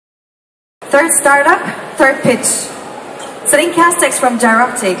Third startup, third pitch. Celine Castex from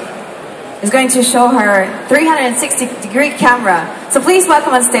Giroptic is going to show her 360-degree camera. So please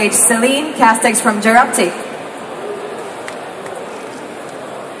welcome on stage Celine Castex from Giroptic.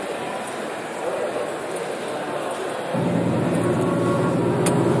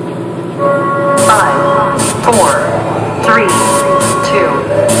 5, 4, 3, 2,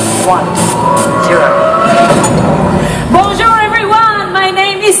 1, 0. Bonjour everyone, my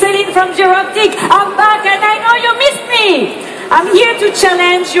name is Celine from Giroptic. I'm back and I know you missed me. I'm here to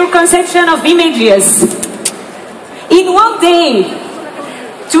challenge your conception of images. In one day,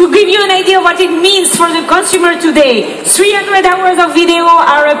 to give you an idea of what it means for the consumer today, 300 hours of video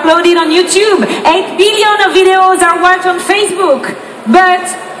are uploaded on YouTube, 8 billion of videos are watched on Facebook. But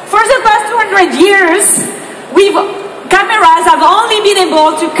for the past 200 years, cameras have only been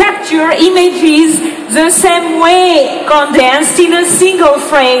able to capture images the same way, condensed in a single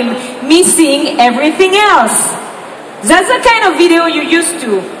frame, missing everything else. That's the kind of video you're used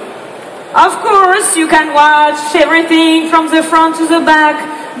to. Of course, you can watch everything from the front to the back,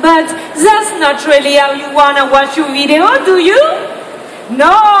 but that's not really how you want to watch your video, do you?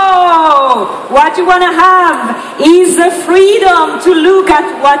 No! What you want to have is the freedom to look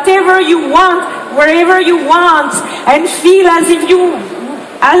at whatever you want, wherever you want, and feel as if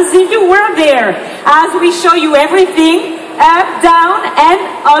you were there, as we show you everything, up, down, and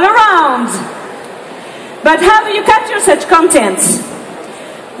all around. But how do you capture such content?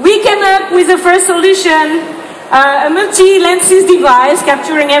 We came up with the first solution, a multi-lenses device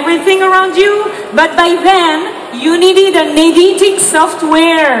capturing everything around you, but by then, you needed an editing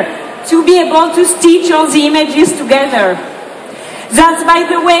software to be able to stitch all the images together. That's, by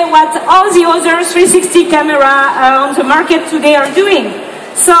the way, what all the other 360 cameras on the market today are doing.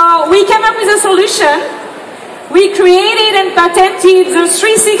 So we came up with a solution. We created and patented the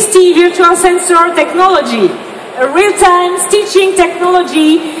 360 virtual sensor technology, a real-time stitching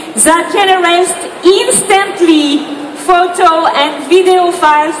technology that generates instantly photo and video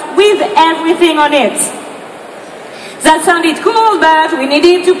files with everything on it. That sounded cool, but we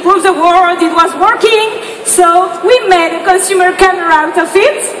needed to prove the world it was working, so we made a consumer camera out of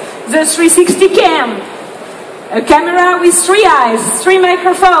it, the 360 Cam. A camera with 3 eyes, 3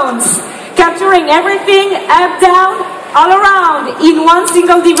 microphones, capturing everything up, down, all around in one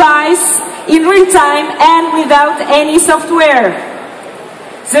single device, in real time and without any software.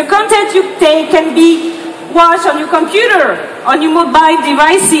 The content you take can be watched on your computer, on your mobile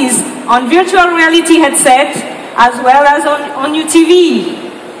devices, on virtual reality headsets, as well as on your TV.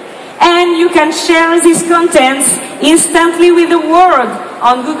 And you can share these contents instantly with the world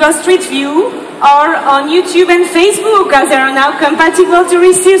on Google Street View or on YouTube and Facebook, as they are now compatible to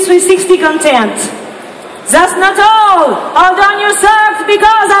receive 360 content. That's not all! Hold on your socks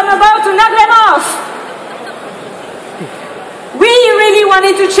because I'm about to knock them off! We really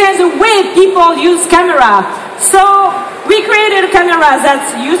wanted to change the way people use camera. So we created a camera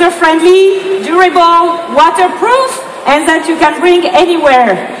that's user-friendly, durable, waterproof, and that you can bring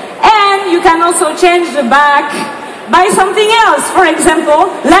anywhere. And you can also change the back by something else. For example,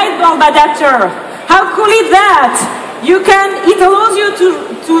 light bulb adapter. How cool is that? It allows you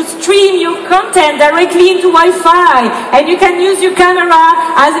to stream your content directly into Wi-Fi, and you can use your camera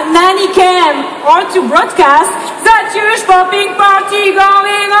as a nanny cam or to broadcast that huge popping party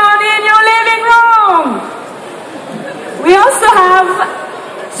going on in your living room. We also have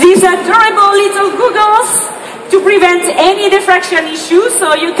these adorable little goggles to prevent any diffraction issues,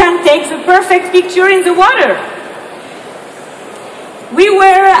 so you can take the perfect picture in the water. We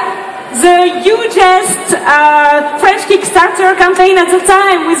were the hugest French Kickstarter campaign at the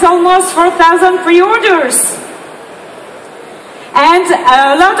time, with almost 4,000 pre-orders. And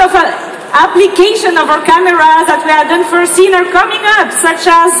a lot of application of our cameras that we hadn't foreseen are coming up, such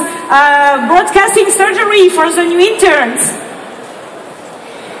as broadcasting surgery for the new interns.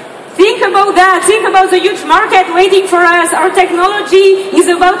 Think about that. Think about the huge market waiting for us. Our technology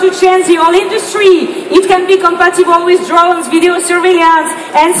is about to change the whole industry. It can be compatible with drones, video surveillance,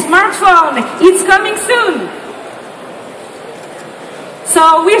 and smartphone. It's coming soon.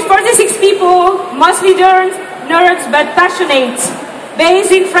 So we're 46 people, mostly nerds but passionate, based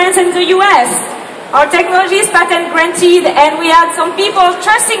in France and the US. Our technology is patent granted, and we had some people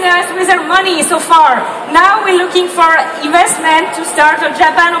trusting us with their money so far. Now we're looking for investment to start a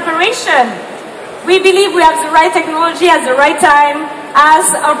Japan operation. We believe we have the right technology at the right time. As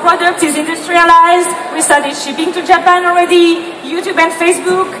our product is industrialized, we started shipping to Japan already. YouTube and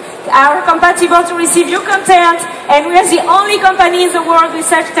Facebook are compatible to receive your content, and we are the only company in the world with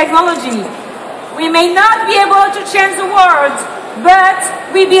such technology. We may not be able to change the world, but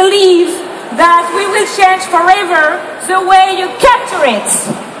we believe that we will change forever the way you capture it.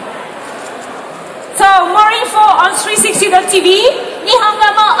 So more info on 360.tv. 日本語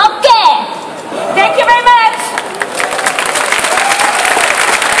も OK! Thank you very much!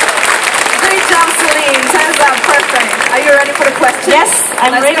 Great job, Celine. Time's up. Perfect. Are you ready for the question? Yes,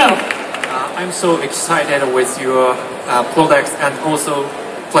 I'm Let's ready. go. I'm so excited with your products and also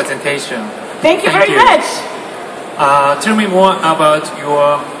presentation. Thank you very much. Tell me more about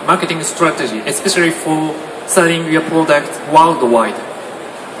your marketing strategy, especially for selling your products worldwide.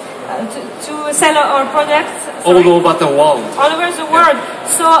 To sell our products All over the world. all over the world.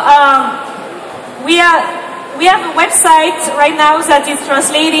 So we have a website right now that is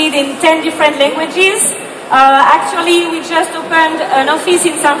translated in 10 different languages. Actually, we just opened an office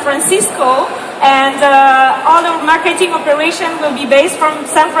in San Francisco, and all our marketing operation will be based from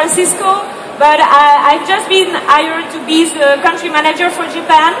San Francisco. But I've just been hired to be the country manager for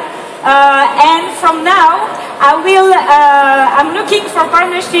Japan. And from now, I'm looking for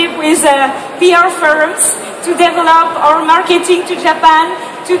partnership with PR firms to develop our marketing to Japan,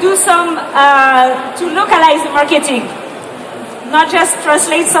 to do some, to localize the marketing, not just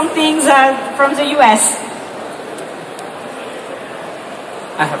translate some things from the US.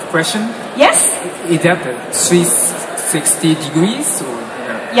 I have a question. Yes? Is that 360 degrees? Or,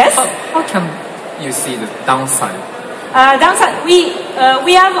 Yes? How can you see the downside? Downside,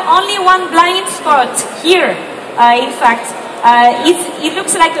 we have only one blind spot here. In fact, it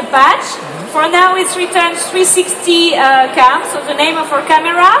looks like a patch. For now, it's written 360 cam, so the name of our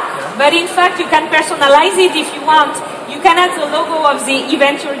camera. But in fact, you can personalize it if you want. You can add the logo of the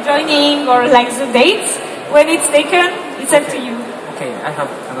event you're joining or like the dates when it's taken. It's up to you. Okay, I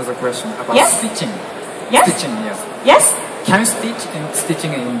have another question about Yes? stitching. Yes? Stitching, yes. Yes? Can you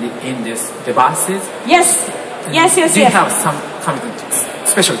stitching in these devices? Yes. Yes, yes, Do you yes. have some kind of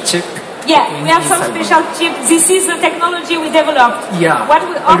special chip? Yeah, we have some inside special chip. This is the technology we developed. Yeah. Our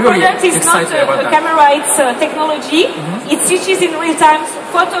I'm really product is not excited about a that. camera, it's a technology. It stitches in real time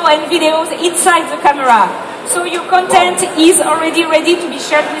photo and videos inside the camera. So your content is already ready to be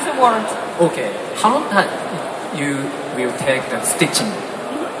shared with the world. Okay. How long time you will take the stitching?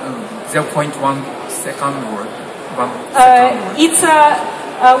 0.1 second or 1 second?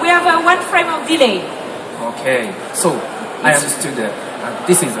 We have a 1 frame of delay. Okay. So I understood that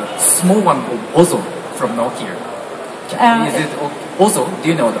this is a small one of Ozo from Nokia. Is it Ozo? Do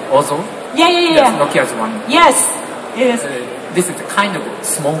you know the Ozo? Yeah. Yes, Nokia's one. Yes, it is. This is a kind of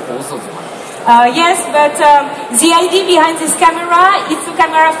small Ozo's one. Yes, but the idea behind this camera, it's a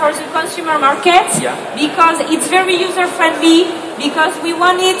camera for the consumer market. Yeah. Because it's very user friendly, because we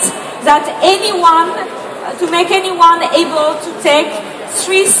want it that to make anyone able to take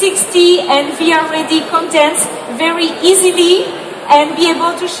 360 and VR ready content very easily and be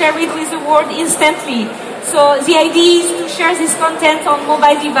able to share it with the world instantly. So the idea is to share this content on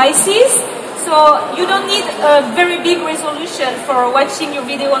mobile devices. So you don't need a very big resolution for watching your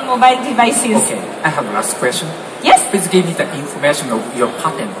video on mobile devices. Okay, I have a last question. Yes? Please give me the information of your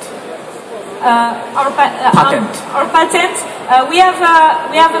patent. Our Patent. our patent.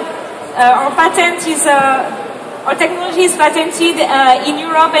 Our patent is our technology is patented in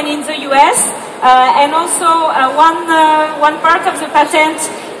Europe and in the US, and also one part of the patent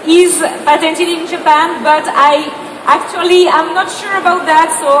is patented in Japan. But I'm not sure about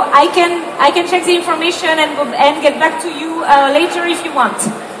that, so I can check the information and get back to you later if you want.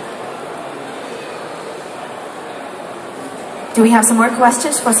 Do we have some more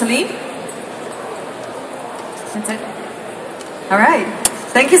questions for Celine? That's it. All right.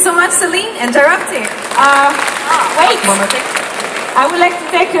 Thank you so much, Celine and Giroptic. Wait. I would like to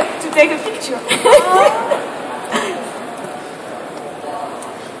take a picture.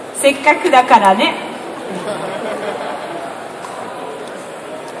 せっかくだからね。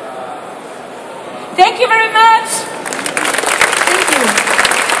Thank you very much.